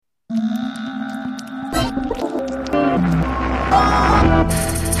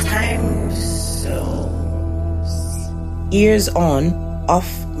Ears On, Off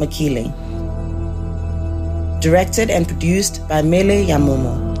Makiling. Directed and produced by meLê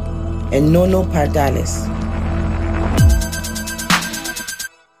Yamomo and Nono Pardalis.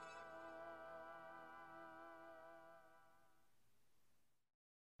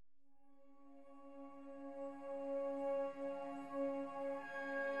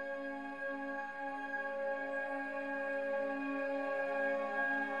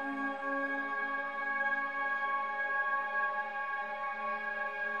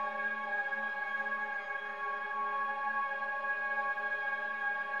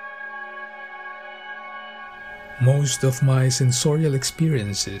 Most of my sensorial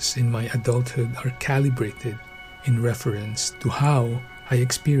experiences in my adulthood are calibrated in reference to how I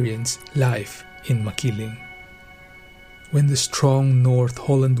experience life in Makiling. When the strong North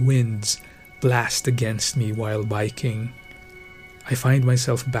Holland winds blast against me while biking, I find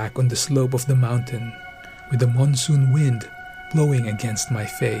myself back on the slope of the mountain with the monsoon wind blowing against my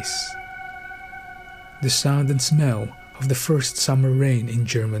face. The sound and smell of the first summer rain in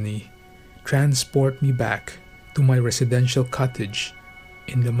Germany transport me back to my residential cottage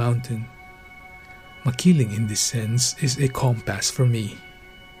in the mountain. Makiling in this sense is a compass for me.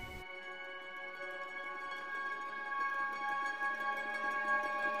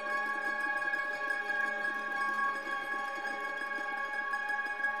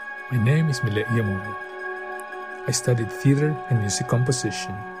 My name is meLê Yamomo. I studied theater and music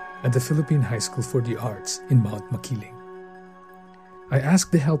composition at the Philippine High School for the Arts in Mount Makiling. I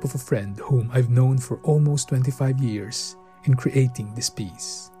asked the help of a friend whom I've known for almost 25 years in creating this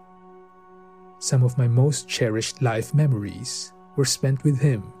piece. Some of my most cherished life memories were spent with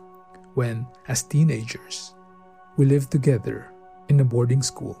him when, as teenagers, we lived together in a boarding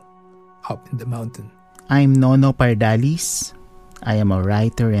school up in the mountain. I'm Nono Pardalis. I am a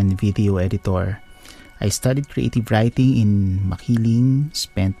writer and video editor. I studied creative writing in Makiling,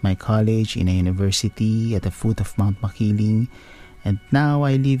 spent my college in a university at the foot of Mount Makiling, and now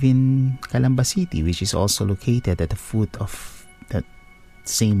I live in Calamba City, which is also located at the foot of that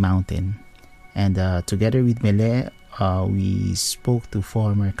same mountain. And together with meLê, we spoke to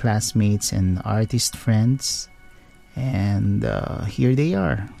former classmates and artist friends. And here they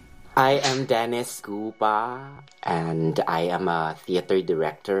are. I am Dennis Gupa, and I am a theater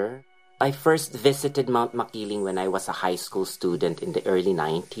director. I first visited Mount Makiling when I was a high school student in the early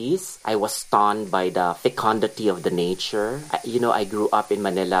 90s. I was stunned by the fecundity of the nature. I grew up in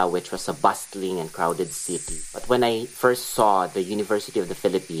Manila, which was a bustling and crowded city. But when I first saw the University of the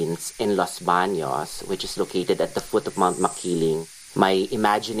Philippines in Los Baños, which is located at the foot of Mount Makiling, my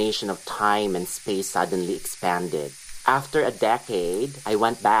imagination of time and space suddenly expanded. After a decade, I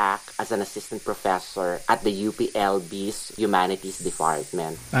went back as an assistant professor at the UPLB's Humanities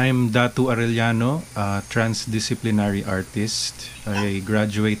Department. I'm Datu Arellano, a transdisciplinary artist. I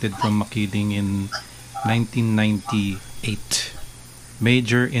graduated from Makiling in 1998.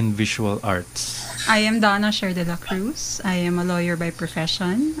 Major in visual arts. I am Donna Cher de la Cruz. I am a lawyer by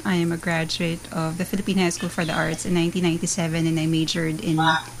profession. I am a graduate of the Philippine High School for the Arts in 1997, and I majored in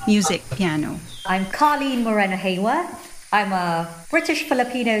music, piano. I'm Karlene Moreno Hayworth. I'm a British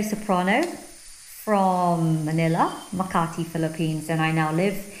Filipino soprano from Manila, Makati, Philippines, and I now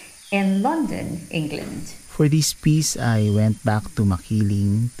live in London, England. For this piece, I went back to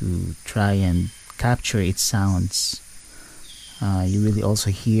Makiling to try and capture its sounds. You will also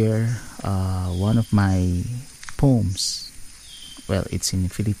hear one of my poems. Well, it's in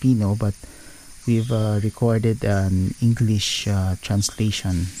Filipino, but we've recorded an English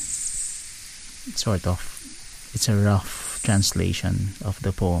translation. Sort of. It's a rough translation of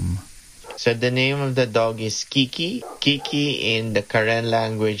the poem. So the name of the dog is Kiki. Kiki in the Karen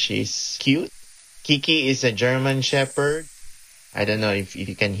language is cute. Kiki is a German Shepherd. I don't know if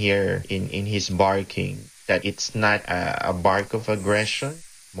you can hear in his barking that it's not a bark of aggression,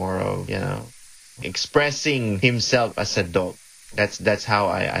 more of, expressing himself as a dog. That's how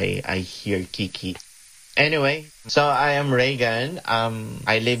I hear Kiki. Anyway, so I am Reagan.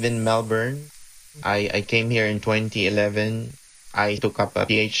 I live in Melbourne. I came here in 2011. I took up a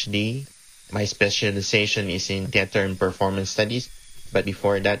PhD. My specialization is in theater and performance studies. But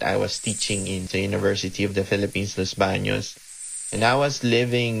before that, I was teaching in the University of the Philippines, Los Baños. And I was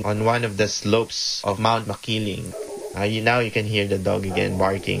living on one of the slopes of Mount Makiling. Now you can hear the dog again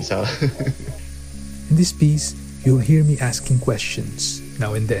barking. So In this piece, you'll hear me asking questions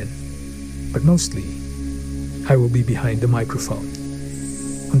now and then. But mostly, I will be behind the microphone,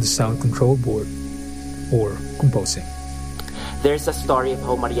 on the sound control board, or composing. There's a story of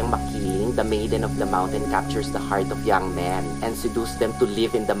how Mariang Makiling, the maiden of the mountain, captures the heart of young men and seduces them to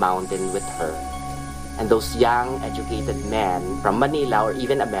live in the mountain with her. And those young, educated men from Manila or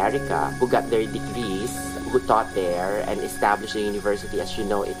even America who got their degrees, who taught there and established the university. As you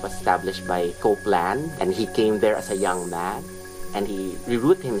know, it was established by Copeland, and he came there as a young man, and he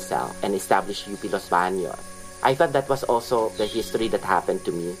rerooted himself and established UP Los Baños. I thought that was also the history that happened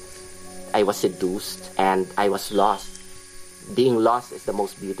to me. I was seduced and I was lost. Being lost is the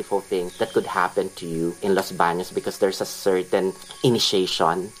most beautiful thing that could happen to you in Los Baños because there's a certain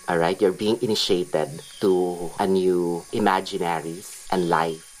initiation, all right? You're being initiated to a new imaginaries and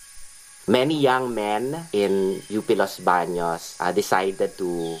life. Many young men in UP Los Baños decided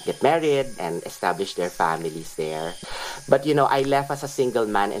to get married and establish their families there. But I left as a single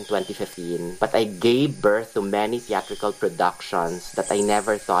man in 2015, but I gave birth to many theatrical productions that I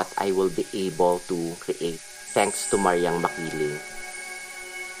never thought I will be able to create, thanks to Mariang Makiling.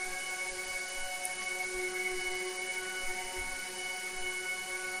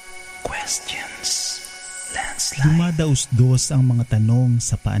 Questions. Dumadaos-dos ang mga tanong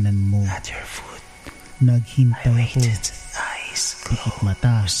sa paanan mo. At your foot. Naghintay ako. Eyes Pikit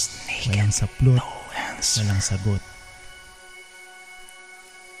mata. Walang saplot. No answer. Walang sagot.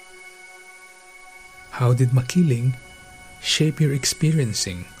 How did Makiling shape your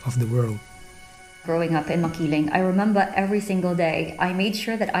experiencing of the world? Growing up in Makiling, I remember every single day I made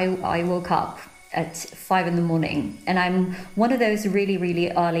sure that I woke up at 5 in the morning, and I'm one of those really, really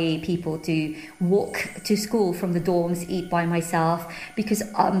early people to walk to school from the dorms, eat by myself, because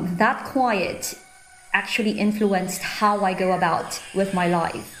that quiet actually influenced how I go about with my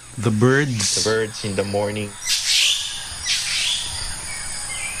life. The birds in the morning.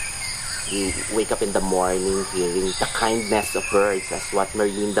 You wake up in the morning hearing the kindness of birds, as what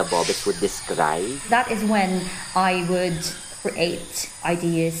Merlinda Bobes would describe. That is when I would create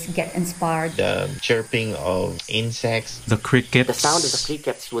ideas, get inspired. The chirping of insects. The crickets. The sound of the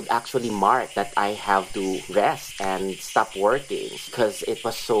crickets would actually mark that I have to rest and stop working because it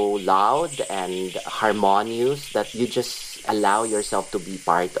was so loud and harmonious that you just allow yourself to be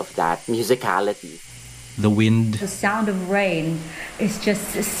part of that musicality. The wind. The sound of rain is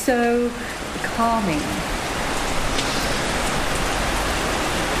just so calming.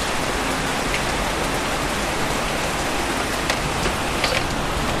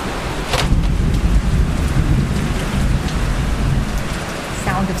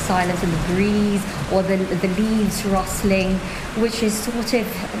 Sound of silence in the breeze or the leaves rustling, which is sort of,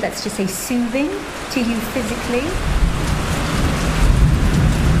 let's just say, soothing to you physically.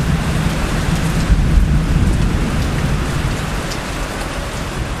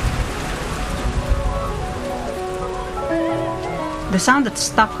 The sound that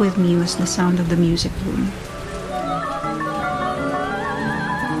stuck with me was the sound of the music room.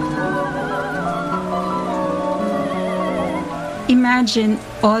 Imagine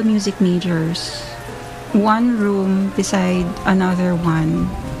all music majors, one room beside another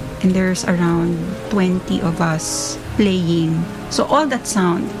one, and there's around 20 of us playing. So all that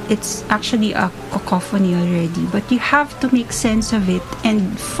sound, it's actually a cacophony already, but you have to make sense of it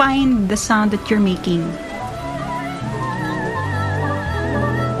and find the sound that you're making.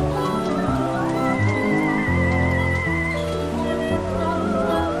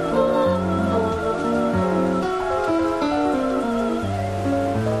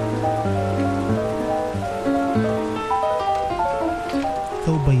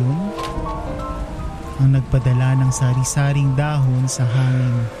 Ikaw ba yun? Ang nagpadala ng sari-saring dahon sa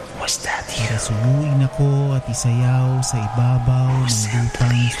hangin. Was that you? Para suluin ako at isayaw sa ibabaw ng Sent lupang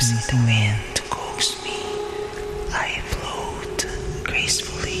leaves in the sumisingaw. wind to coax me. I float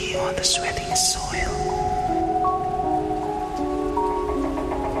gracefully on the sweating soil.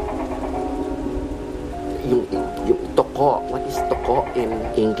 Yung toko, what is toko in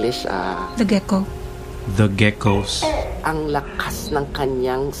English? The gecko. The geckos. Ang lakas ng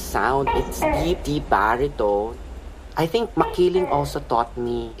kanyang sound. It's deep baritone. I think Makiling also taught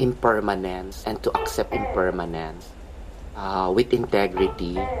me impermanence and to accept impermanence with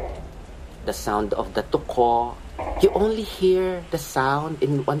integrity. The sound of the toko, you only hear the sound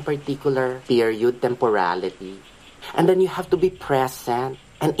in one particular period, temporality. And then you have to be present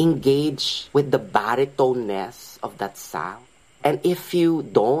and engage with the baritoneness of that sound. And if you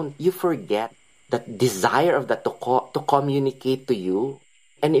don't, you forget that desire of the toko to communicate to you.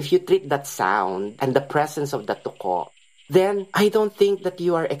 And if you treat that sound and the presence of the toko, then I don't think that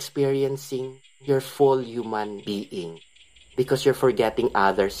you are experiencing your full human being because you're forgetting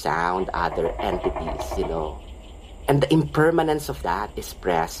other sound, other entities, And the impermanence of that is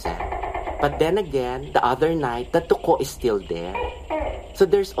present. But then again, the other night, the toko is still there. So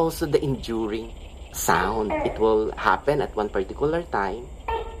there's also the enduring sound. It will happen at one particular time.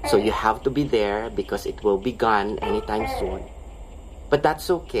 So you have to be there because it will be gone anytime soon. But that's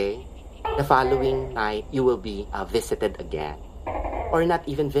okay. The following night, you will be visited again. Or not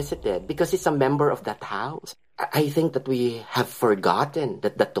even visited because it's a member of that house. I think that we have forgotten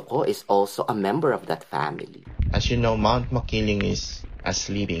that the Tuko is also a member of that family. As you know, Mount Makiling is a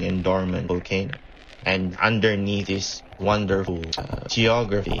sleeping and dormant volcano. And underneath this wonderful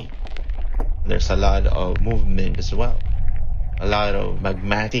geography, there's a lot of movement as well. A lot of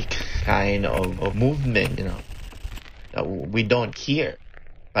magmatic kind of movement, that we don't hear.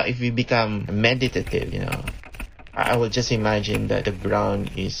 But if we become meditative, I will just imagine that the ground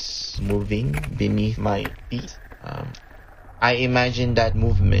is moving beneath my feet. I imagine that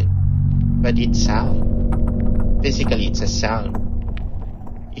movement, but it's sound. Physically, it's a sound.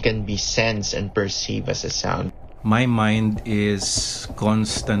 It can be sensed and perceived as a sound. My mind is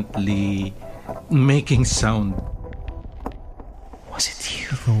constantly making sound. Was it you?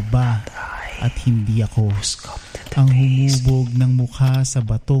 Ikaw ba at hindi ako ang humubog ng mukha sa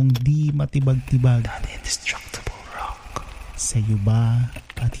batong di matibag-tibag? That indestructible rock. Sa'yo ba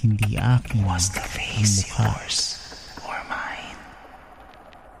at hindi akin Was the ang face mukha? yours or mine?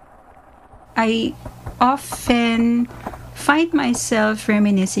 I often find myself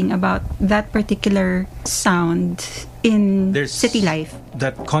reminiscing about that particular sound in There's city life.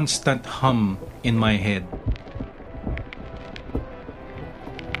 that constant hum in my head.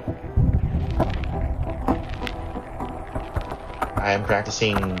 I am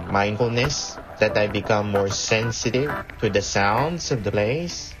practicing mindfulness, that I become more sensitive to the sounds of the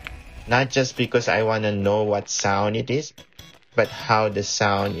place. Not just because I want to know what sound it is, but how the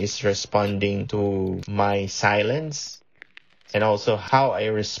sound is responding to my silence. And also how I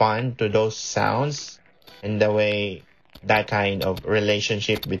respond to those sounds, and the way that kind of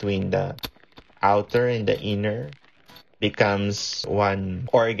relationship between the outer and the inner becomes one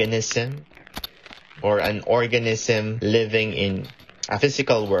organism, or an organism living in a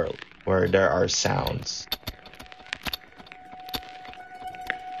physical world where there are sounds.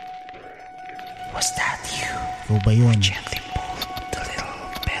 Was that you? Ikaw ba yun? Gently pulled the little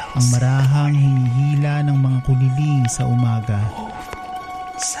bells. Ang marahang hinihila ng mga kuliling sa umaga.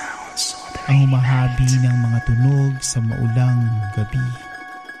 Sounds on the Ang humahabi ng mga tunog sa maulang gabi.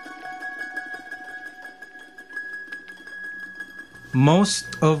 Most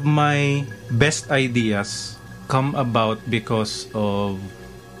of my best ideas come about because of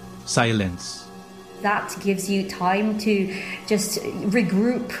silence. That gives you time to just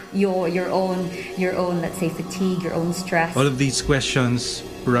regroup your own let's say fatigue, your own stress. All of these questions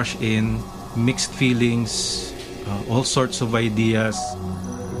rush in, mixed feelings, all sorts of ideas.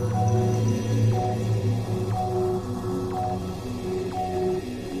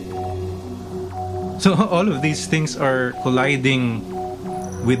 So all of these things are colliding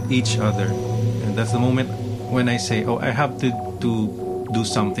with each other. And that's the moment when I say, I have to do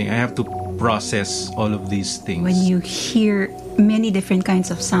something. I have to process all of these things. When you hear many different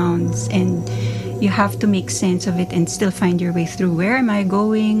kinds of sounds and you have to make sense of it and still find your way through. Where am I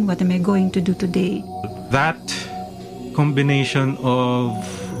going? What am I going to do today? That combination of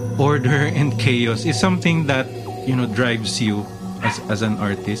order and chaos is something that, drives you as an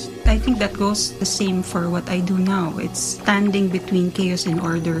artist. I think that goes the same for what I do now. It's standing between chaos and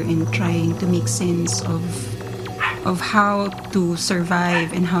order and trying to make sense of how to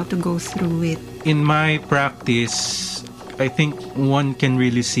survive and how to go through it. In my practice, I think one can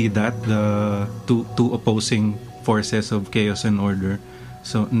really see that, the two opposing forces of chaos and order.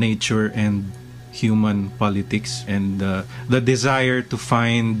 So nature and human politics, and the desire to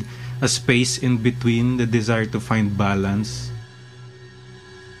find a space in between, the desire to find balance.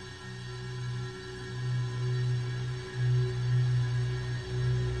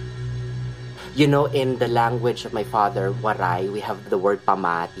 In the language of my father, Waray, we have the word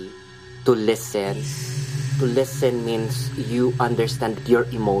pamati, to listen. To listen means you understand your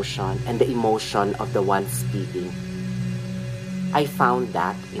emotion and the emotion of the one speaking. I found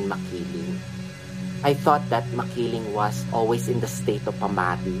that in Makiling. I thought that Makiling was always in the state of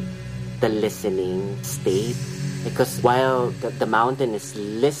pamati, the listening state, because while the mountain is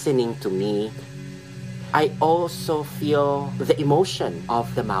listening to me, I also feel the emotion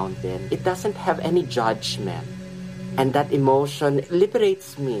of the mountain. It doesn't have any judgment. And that emotion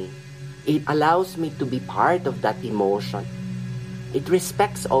liberates me. It allows me to be part of that emotion. It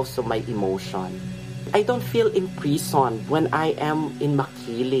respects also my emotion. I don't feel imprisoned when I am in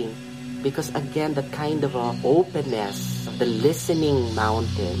Makiling, because again, that kind of openness of the listening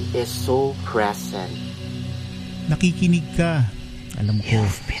mountain is so present. Nakikinig ka. Alam ko.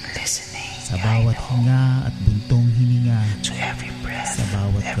 You've been listening. Sa bawat hinga at buntong hininga. To every breath breath, sa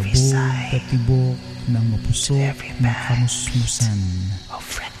bawat every kabog sigh, at tibok ng mapusok every na back kamusmusan. of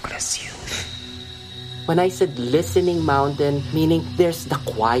reckless youth. When I said listening mountain, meaning there's the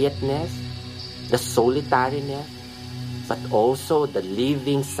quietness, the solitariness, but also the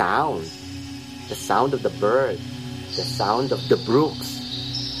living sound. The sound of the bird, the sound of the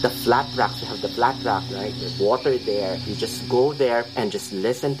brooks, the flat rocks. You have the flat rock, right? There's water there. You just go there and just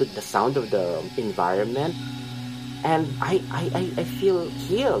listen to the sound of the environment. And I feel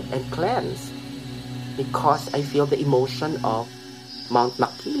healed and cleansed because I feel the emotion of Mount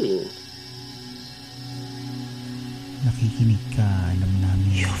Makiling. Nakikinig ka, alam namin.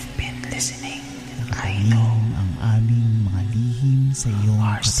 You've been listening. I Nakakalim know. ang aming mga lihim sa iyong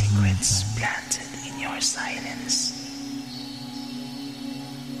Our secrets katahimikan. planted in your silence.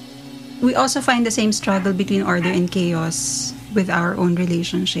 We also find the same struggle between order and chaos with our own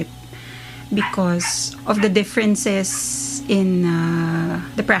relationship because of the differences in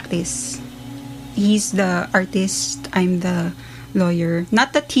the practice. He's the artist, I'm the lawyer.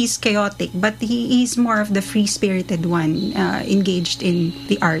 Not that he's chaotic, but he's more of the free-spirited one, engaged in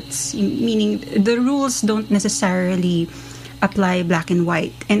the arts. Meaning, the rules don't necessarily apply black and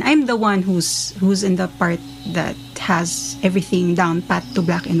white. And I'm the one who's in the part that has everything down pat to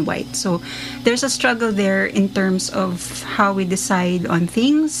black and white. So there's a struggle there in terms of how we decide on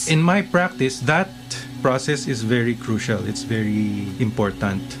things. In my practice, that process is very crucial. It's very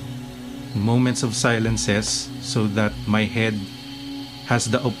important. Moments of silences so that my head has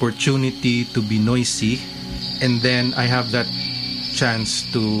the opportunity to be noisy, and then I have that chance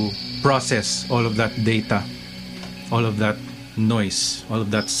to process all of that data, all of that noise, all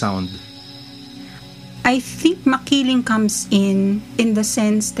of that sound. I think Makiling comes in the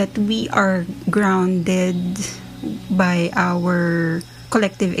sense that we are grounded by our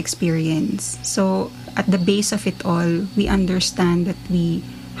collective experience. So at the base of it all, we understand that we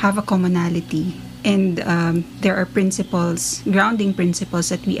have a commonality, and there are principles, grounding principles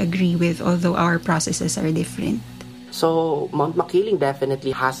that we agree with, although our processes are different. So Mount Makiling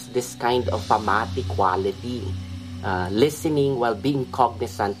definitely has this kind of pamatic quality, listening while being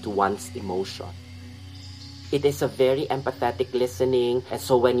cognizant to one's emotion. It is a very empathetic listening, and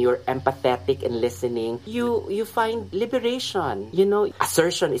so when you're empathetic and listening, you find liberation. You know,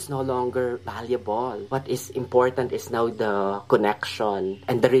 assertion is no longer valuable. What is important is now the connection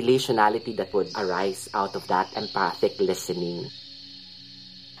and the relationality that would arise out of that empathic listening.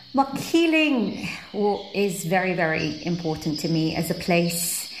 Makiling is very, very important to me as a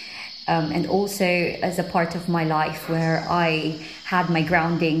place, and also as a part of my life where I had my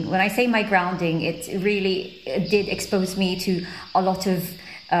grounding. When I say my grounding, it really did expose me to a lot of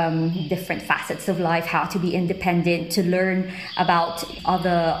different facets of life, how to be independent, to learn about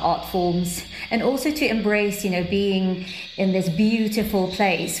other art forms, and also to embrace, being in this beautiful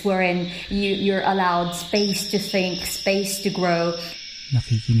place wherein you're allowed space to think, space to grow.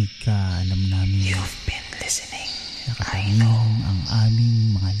 Nakikinig ka, alam namin. You've been listening. Nakakalim ang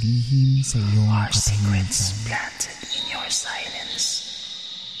aming mga lihim sa iyong Our secrets katahimikan. planted in your silence.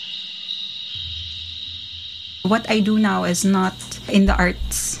 What I do now is not in the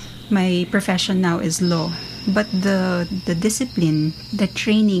arts. My profession now is law. But the discipline, the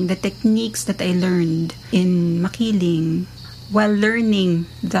training, the techniques that I learned in Makiling while learning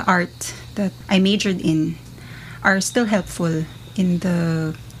the art that I majored in are still helpful in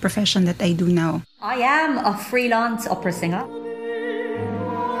the profession that I do now. I am a freelance opera singer.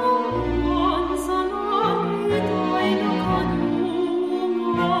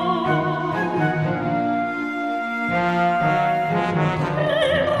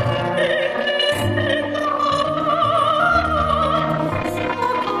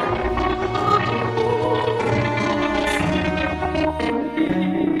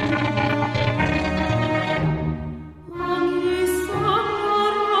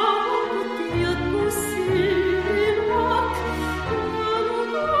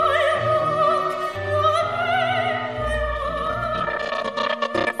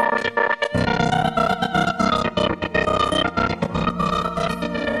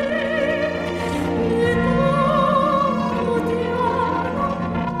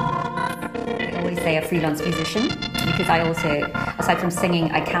 Freelance musician, because I also, aside from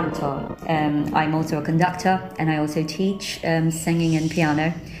singing, I cantor. I'm also a conductor, and I also teach singing and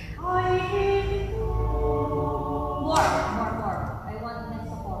piano. More. I want next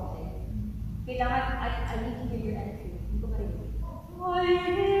support. I need to hear your energy.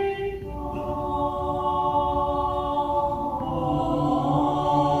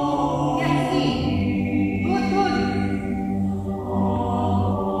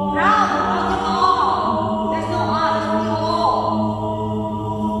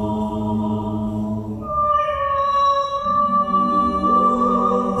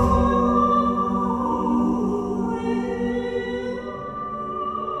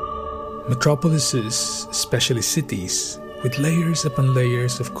 Metropolises, especially cities, with layers upon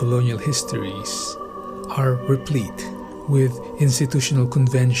layers of colonial histories, are replete with institutional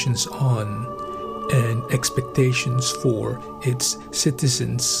conventions on and expectations for its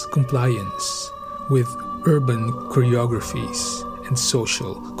citizens' compliance with urban choreographies and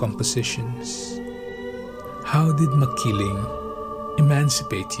social compositions. How did Makiling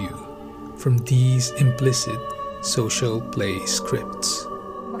emancipate you from these implicit social play scripts?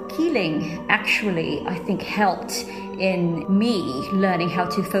 Makiling actually, I think, helped in me learning how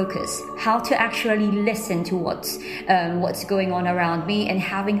to focus, how to actually listen to what's going on around me, and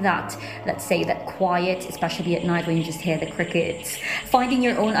having that, let's say, that quiet, especially at night when you just hear the crickets. Finding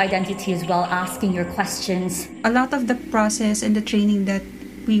your own identity as well, asking your questions. A lot of the process and the training that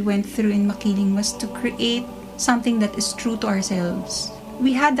we went through in Makiling was to create something that is true to ourselves.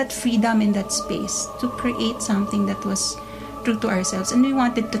 We had that freedom in that space to create something that was true to ourselves, and we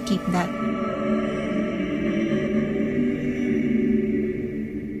wanted to keep that.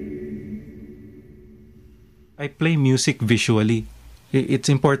 I play music visually. It's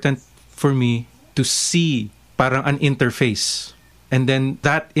important for me to see parang an interface. And then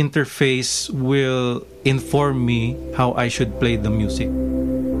that interface will inform me how I should play the music.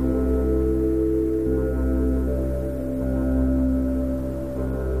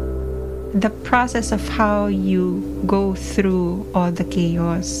 The process of how you go through all the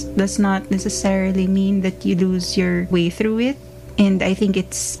chaos does not necessarily mean that you lose your way through it. And I think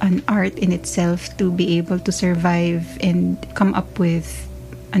it's an art in itself to be able to survive and come up with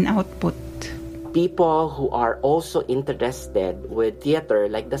an output. People who are also interested with theater,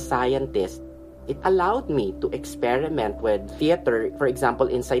 like the scientists, it allowed me to experiment with theater, for example,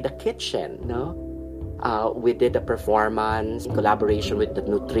 inside the kitchen. No? We did a performance in collaboration with the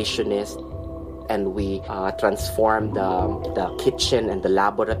nutritionist, and we transformed the kitchen and the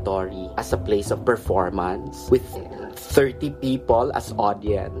laboratory as a place of performance with 30 people as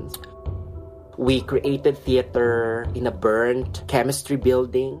audience. We created theater in a burnt chemistry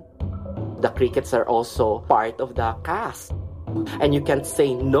building. The crickets are also part of the cast. And you can't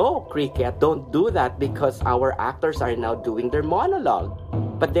say, no, cricket, don't do that, because our actors are now doing their monologue.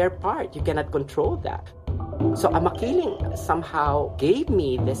 But they're part. You cannot control that. So Makiling somehow gave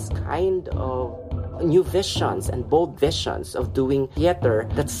me this kind of new visions and bold visions of doing theater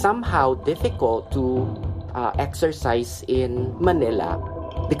that's somehow difficult to exercise in Manila,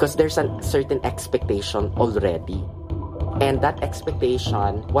 because there's a certain expectation already. And that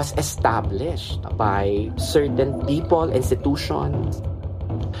expectation was established by certain people, institutions,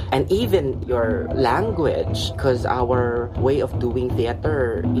 and even your language, because our way of doing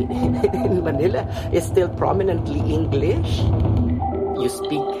theater in Manila is still prominently English. You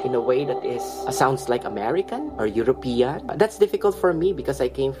speak in a way that sounds like American or European. That's difficult for me because I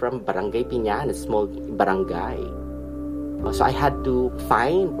came from Barangay Piñan, a small barangay. So I had to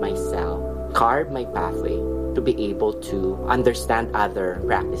find myself, carve my pathway to be able to understand other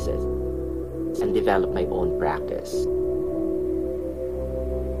practices and develop my own practice.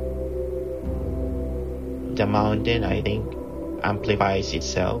 The mountain, I think, amplifies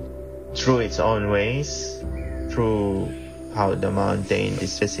itself through its own ways, through how the mountain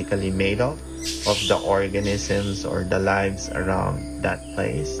is physically made of the organisms or the lives around that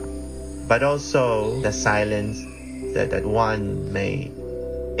place, but also the silence that one may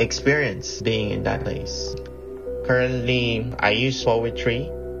experience being in that place. Currently, I use poetry,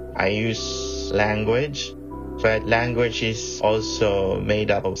 I use language, but language is also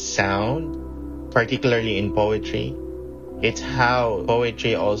made up of sound, particularly in poetry. It's how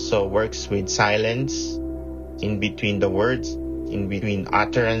poetry also works with silence in between the words, in between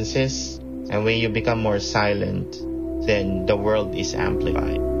utterances. And when you become more silent, then the world is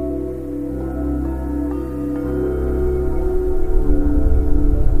amplified.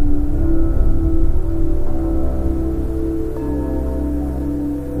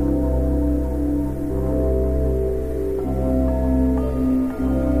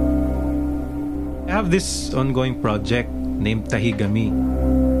 I have this ongoing project named Tahigami.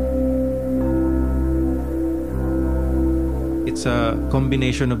 It's a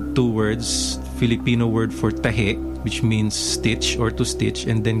combination of two words, Filipino word for tahe, which means stitch or to stitch,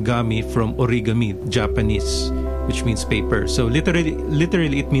 and then gami from origami, Japanese, which means paper. So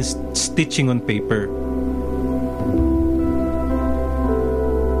literally it means stitching on paper.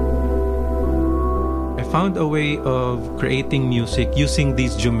 I found a way of creating music using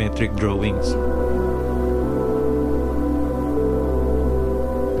these geometric drawings.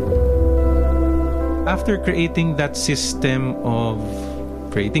 After creating that system of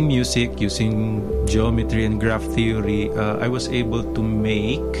creating music using geometry and graph theory, I was able to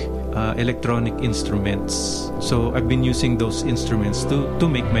make electronic instruments. So I've been using those instruments to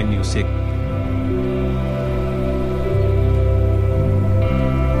make my music.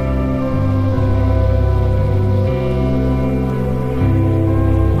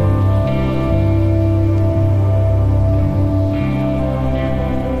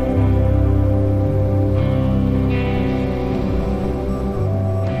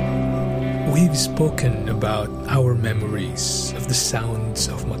 We've spoken about our memories of the sounds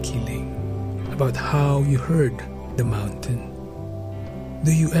of Makiling, about how you heard the mountain.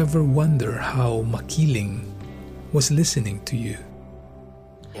 Do you ever wonder how Makiling was listening to you?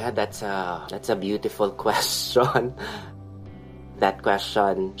 Yeah, that's a beautiful question. That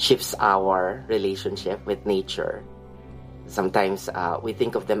question shifts our relationship with nature. Sometimes we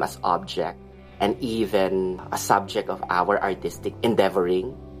think of them as object and even a subject of our artistic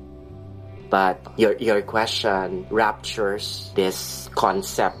endeavoring. But your question raptures this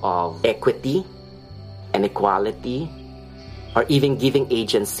concept of equity and equality, or even giving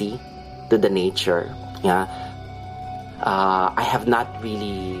agency to the nature. Yeah, I have not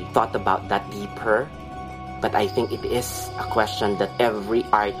really thought about that deeper, but I think it is a question that every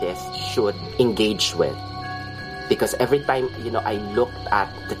artist should engage with. Because every time, I looked at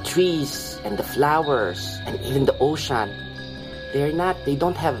the trees and the flowers and even the ocean, they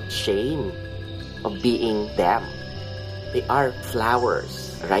don't have shame of being them. They are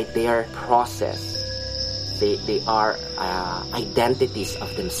flowers, right? They are process. They are identities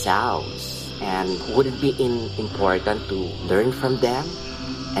of themselves. And would it be important to learn from them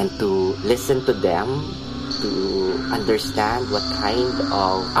and to listen to them, to understand what kind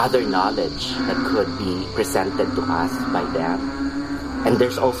of other knowledge that could be presented to us by them? And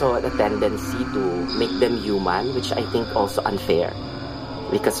there's also a tendency to make them human, which I think also unfair,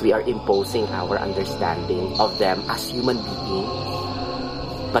 because we are imposing our understanding of them as human beings.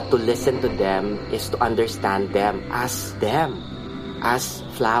 But to listen to them is to understand them, as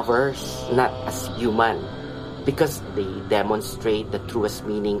flowers, not as human, because they demonstrate the truest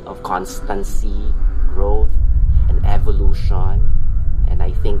meaning of constancy, growth, and evolution. And I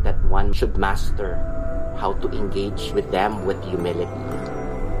think that one should master how to engage with them with humility.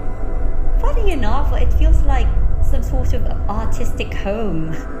 Funny enough, it feels like some sort of artistic home.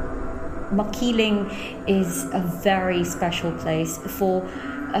 Makiling is a very special place for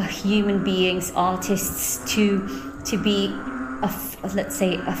human beings, artists to be let's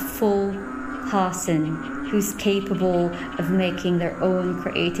say a full person who's capable of making their own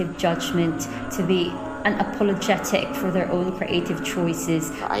creative judgment, to be unapologetic for their own creative choices.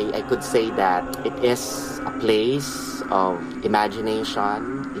 I could say that it is a place of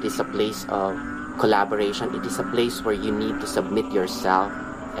imagination. It is a place of collaboration. It is a place where you need to submit yourself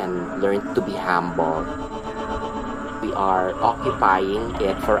and learn to be humble. We are occupying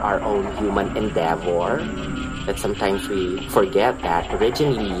it for our own human endeavor. That sometimes we forget that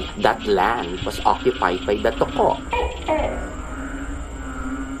originally that land was occupied by the Toko.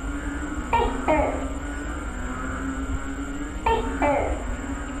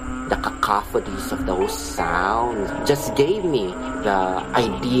 The cacophonies of those sounds just gave me the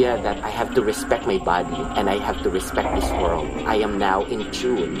idea that I have to respect my body and I have to respect this world. I am now in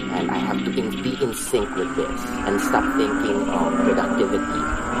tune and I have to be in sync with this and stop thinking of productivity.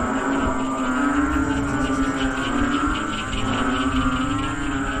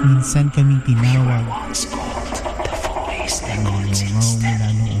 Minsan kaming tinawag umalingaw mula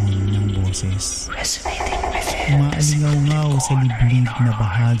noon ng boses. Umaalingaw-ngaw sa liblib na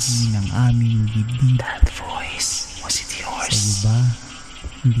bahagi ng aming dibdib. Sa iyo ba?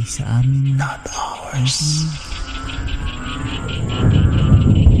 Hindi sa amin? Not ours.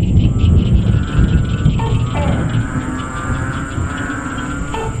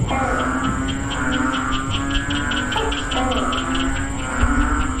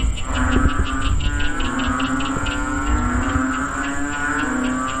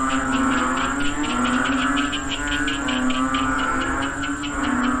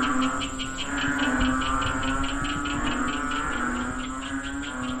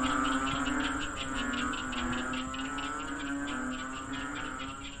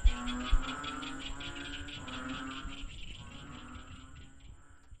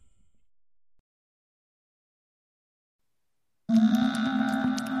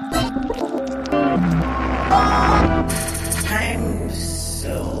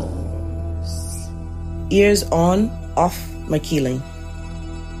 Ears On, Off Makiling,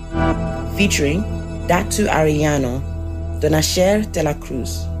 featuring Datu Arellano, Donna Cher de la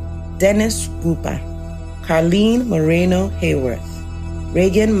Cruz, Gupa, Karlene Moreno Hayworth,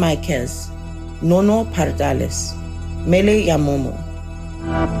 Reagan Maiquez, Nono Pardalis, meLê Yamomo.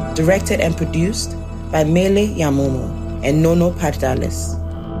 Directed and produced by meLê Yamomo and Nono Pardalis.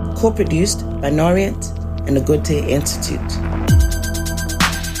 Co-produced by Norient and the Good Day Institute.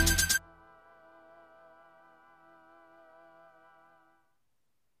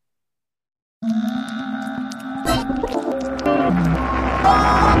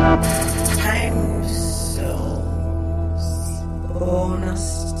 Timeszones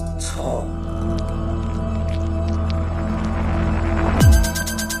bonus talk.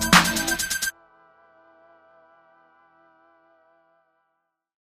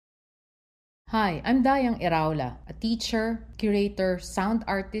 Hi, I'm Dayang Iraula, a teacher, curator, sound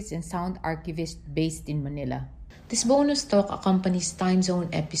artist, and sound archivist based in Manila. This bonus talk accompanies Time Zone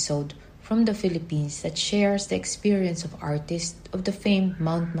episode from the Philippines that shares the experience of artists of the famed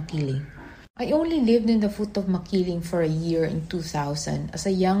Mount Makiling. I only lived in the foot of Makiling for a year in 2000 as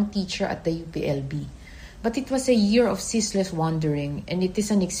a young teacher at the UPLB. But it was a year of ceaseless wandering, and it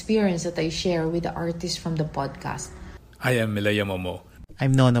is an experience that I share with the artists from the podcast. I am meLê Yamomo.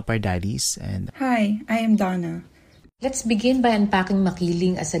 I'm Nono Pardalis, and Hi, I am Donna. Let's begin by unpacking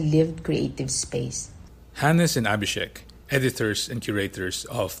Makiling as a lived creative space. Hannes and Abhishek, editors and curators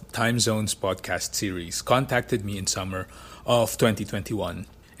of Timeszones podcast series, contacted me in summer of 2021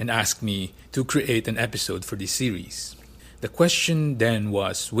 and asked me to create an episode for this series. The question then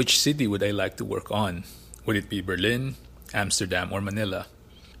was, which city would I like to work on? Would it be Berlin, Amsterdam, or Manila?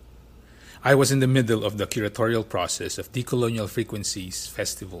 I was in the middle of the curatorial process of Decolonial Frequencies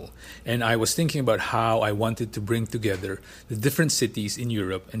Festival, and I was thinking about how I wanted to bring together the different cities in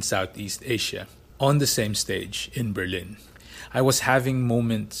Europe and Southeast Asia on the same stage in Berlin. I was having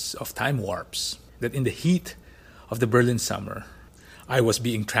moments of time warps, that in the heat of the Berlin summer, I was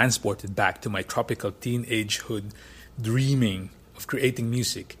being transported back to my tropical teenagehood, dreaming of creating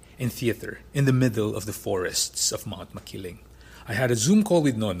music and theater in the middle of the forests of Mount Makiling. I had a Zoom call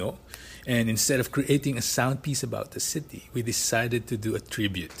with Nono, and instead of creating a sound piece about the city, we decided to do a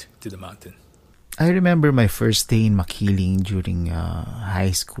tribute to the mountain. I remember my first day in Makiling during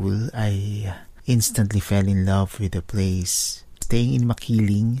high school. I instantly fell in love with the place. Staying in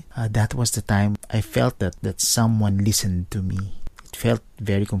Makiling, that was the time I felt that someone listened to me. It felt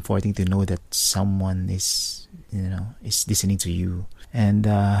very comforting to know that someone is listening to you. And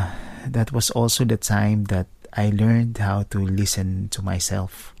that was also the time that I learned how to listen to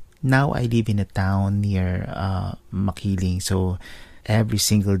myself. Now I live in a town near Makiling, so every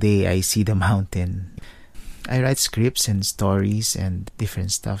single day I see the mountain. I write scripts and stories and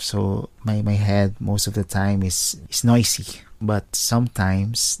different stuff, so my head most of the time is noisy. But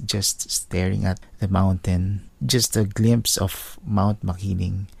sometimes just staring at the mountain, just a glimpse of Mount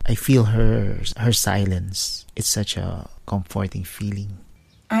Makiling, I feel her silence. It's such a comforting feeling.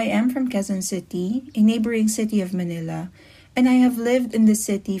 I am from Quezon City, a neighboring city of Manila, and I have lived in the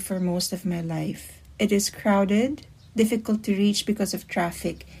city for most of my life. It is crowded, difficult to reach because of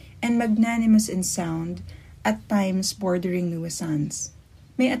traffic, and magnanimous in sound, at times bordering nuisance.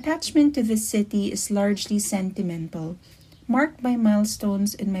 My attachment to this city is largely sentimental, marked by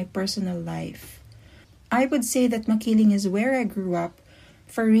milestones in my personal life. I would say that Makiling is where I grew up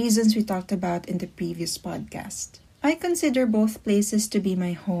for reasons we talked about in the previous podcast. I consider both places to be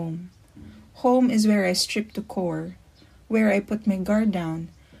my home. Home is where I strip to core, where I put my guard down,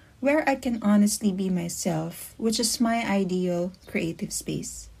 where I can honestly be myself, which is my ideal creative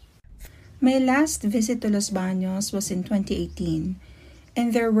space. My last visit to Los Baños was in 2018,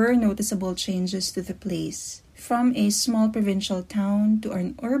 and there were noticeable changes to the place, from a small provincial town to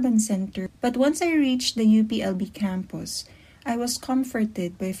an urban center. But once I reached the UPLB campus, I was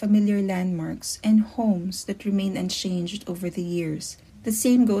comforted by familiar landmarks and homes that remain unchanged over the years. The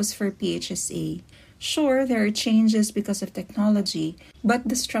same goes for PHSA. Sure, there are changes because of technology, but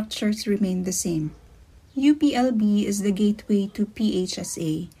the structures remain the same. UPLB is the gateway to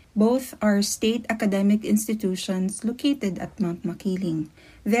PHSA. Both are state academic institutions located at Mount Makiling.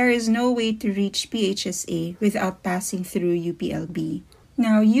 There is no way to reach PHSA without passing through UPLB.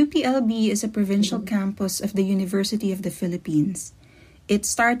 Now, UPLB is a provincial campus of the University of the Philippines. It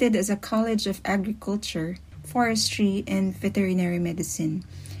started as a college of agriculture, forestry, and veterinary medicine.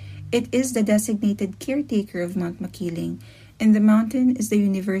 It is the designated caretaker of Mount Makiling, and the mountain is the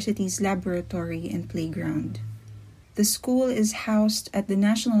university's laboratory and playground. The school is housed at the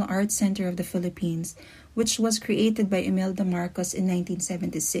National Arts Center of the Philippines, which was created by Imelda Marcos in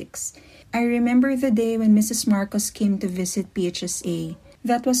 1976. I remember the day when Mrs. Marcos came to visit PHSA.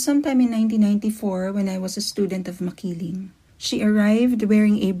 That was sometime in 1994 when I was a student of Makiling. She arrived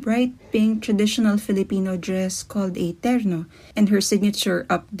wearing a bright pink traditional Filipino dress called a terno and her signature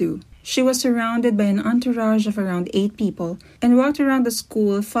updo. She was surrounded by an entourage of around 8 people and walked around the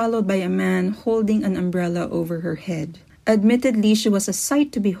school followed by a man holding an umbrella over her head. Admittedly, she was a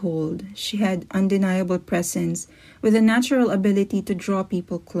sight to behold. She had undeniable presence with a natural ability to draw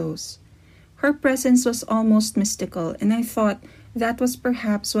people close. Her presence was almost mystical, and I thought that was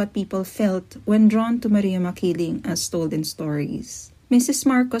perhaps what people felt when drawn to Maria Makiling as told in stories. Mrs.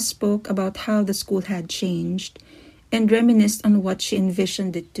 Marcos spoke about how the school had changed and reminisced on what she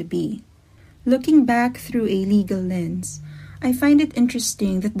envisioned it to be. Looking back through a legal lens, I find it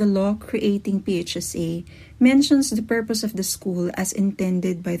interesting that the law creating PHSA mentions the purpose of the school as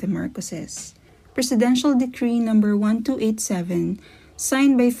intended by the Marcoses. Presidential Decree No. 1287,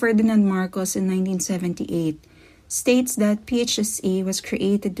 signed by Ferdinand Marcos in 1978, states that PHSA was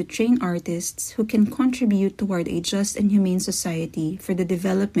created to train artists who can contribute toward a just and humane society for the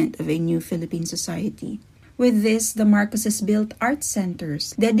development of a new Philippine society. With this, the Marcoses built art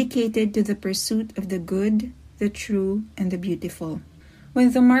centers dedicated to the pursuit of the good, the true, and the beautiful.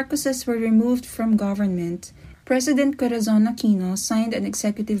 When the Marcoses were removed from government, President Corazon Aquino signed an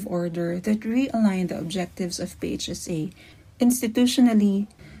executive order that realigned the objectives of PHSA. Institutionally,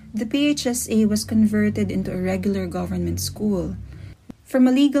 the PHSA was converted into a regular government school. From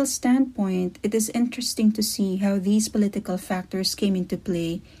a legal standpoint, it is interesting to see how these political factors came into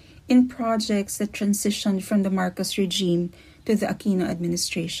play in projects that transitioned from the Marcos regime to the Aquino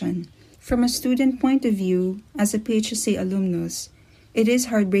administration. From a student point of view, as a PHSA alumnus, it is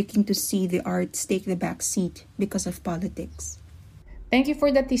heartbreaking to see the arts take the back seat because of politics. Thank you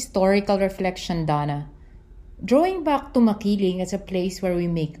for that historical reflection, Donna. Drawing back to Makiling as a place where we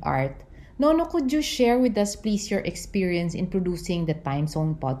make art, Nono, could you share with us, please, your experience in producing the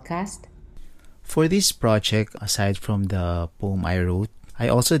Timezone podcast? For this project, aside from the poem I wrote, I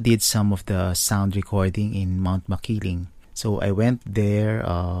also did some of the sound recording in Mount Makiling. So I went there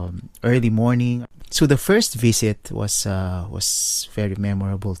early morning. So the first visit was very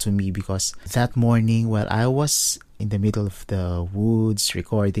memorable to me because that morning, while I was in the middle of the woods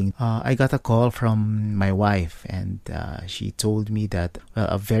recording, I got a call from my wife, and she told me that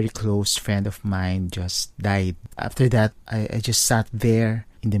a very close friend of mine just died. After that, I just sat there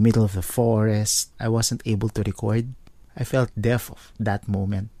in the middle of the forest. I wasn't able to record. I felt deaf of that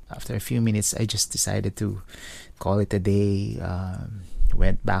moment. After a few minutes, I just decided to call it a day,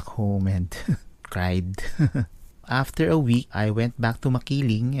 went back home and cried. After a week, I went back to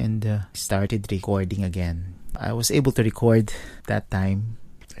Makiling and started recording again. I was able to record that time.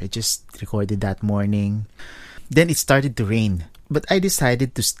 I just recorded that morning. Then it started to rain. But I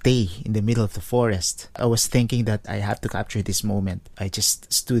decided to stay in the middle of the forest. I was thinking that I have to capture this moment. I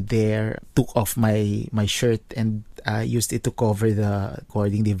just stood there, took off my shirt, and used it to cover the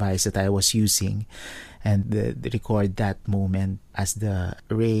recording device that I was using and record that moment as the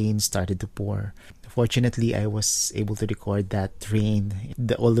rain started to pour. Fortunately, I was able to record that rain.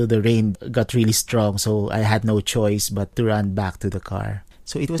 Although the rain got really strong, so I had no choice but to run back to the car.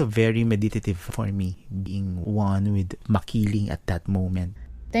 So it was a very meditative for me, being one with Makiling at that moment.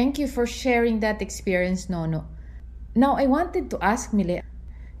 Thank you for sharing that experience, Nono. Now, I wanted to ask meLê,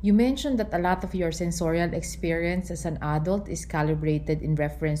 you mentioned that a lot of your sensorial experience as an adult is calibrated in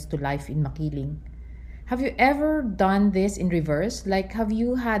reference to life in Makiling. Have you ever done this in reverse? Like, have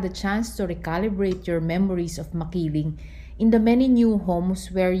you had a chance to recalibrate your memories of Makiling in the many new homes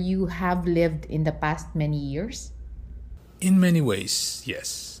where you have lived in the past many years? In many ways,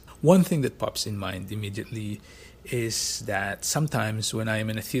 yes. One thing that pops in mind immediately is that sometimes when I am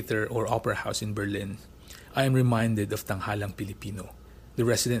in a theater or opera house in Berlin, I am reminded of Tanghalang Pilipino, the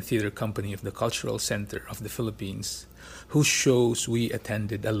resident theater company of the Cultural Center of the Philippines, whose shows we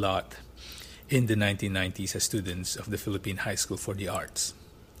attended a lot in the 1990s as students of the Philippine High School for the Arts.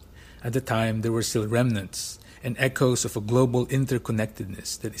 At the time, there were still remnants and echoes of a global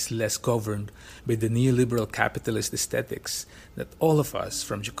interconnectedness that is less governed by the neoliberal capitalist aesthetics that all of us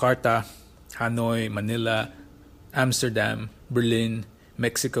from Jakarta, Hanoi, Manila, Amsterdam, Berlin,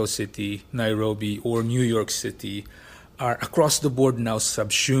 Mexico City, Nairobi, or New York City are across the board now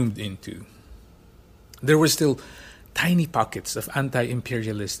subsumed into. There were still tiny pockets of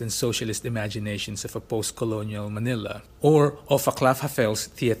anti-imperialist and socialist imaginations of a post-colonial Manila, or of Aclaf Hafel's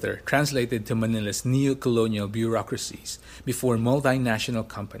theater translated to Manila's neo-colonial bureaucracies before multinational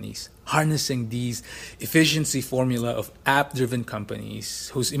companies, harnessing these efficiency formula of app-driven companies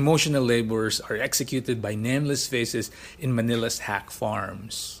whose emotional labors are executed by nameless faces in Manila's hack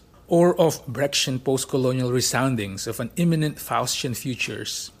farms, or of Brechtian post-colonial resoundings of an imminent Faustian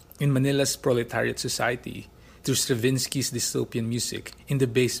futures in Manila's proletariat society, through Stravinsky's dystopian music in the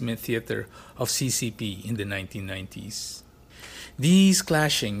basement theater of CCP in the 1990s. These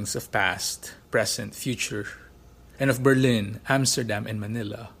clashings of past, present, future, and of Berlin, Amsterdam, and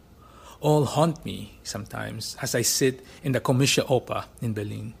Manila all haunt me sometimes as I sit in the Komische Oper in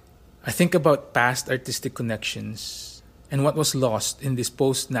Berlin. I think about past artistic connections and what was lost in this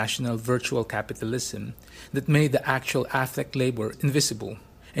post-national virtual capitalism that made the actual affect labor invisible,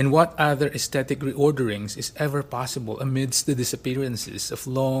 and what other aesthetic reorderings is ever possible amidst the disappearances of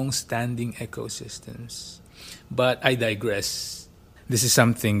long-standing ecosystems. But I digress. This is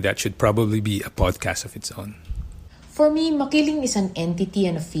something that should probably be a podcast of its own. For me, Makiling is an entity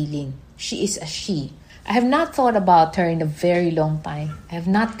and a feeling. She is a she. I have not thought about her in a very long time. I have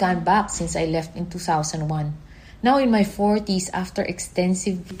not gone back since I left in 2001. Now in my 40s, after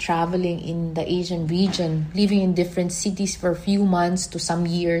extensive traveling in the Asian region, living in different cities for a few months to some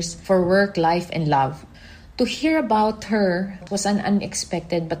years for work, life, and love, to hear about her was an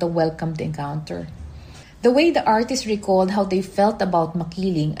unexpected but a welcomed encounter. The way the artists recalled how they felt about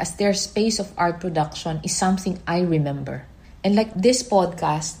Makiling as their space of art production is something I remember. And like this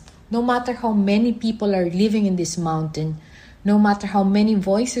podcast, no matter how many people are living in this mountain, no matter how many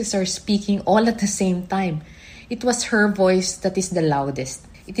voices are speaking all at the same time, it was her voice that is the loudest.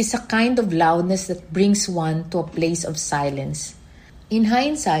 It is a kind of loudness that brings one to a place of silence. In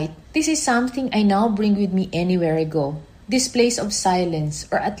hindsight, this is something I now bring with me anywhere I go. This place of silence,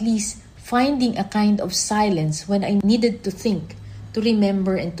 or at least finding a kind of silence when I needed to think, to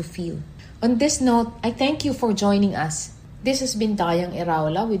remember, and to feel. On this note, I thank you for joining us. This has been Dayang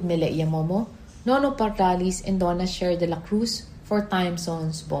Iraula with meLê Yamomo, Nono Pardalis, and Donna Cher de la Cruz for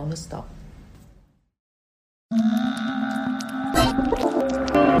Timeszones Bonus Talk.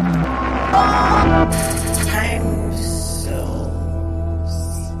 Timeszones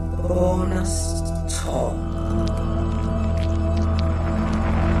Bonus Talk.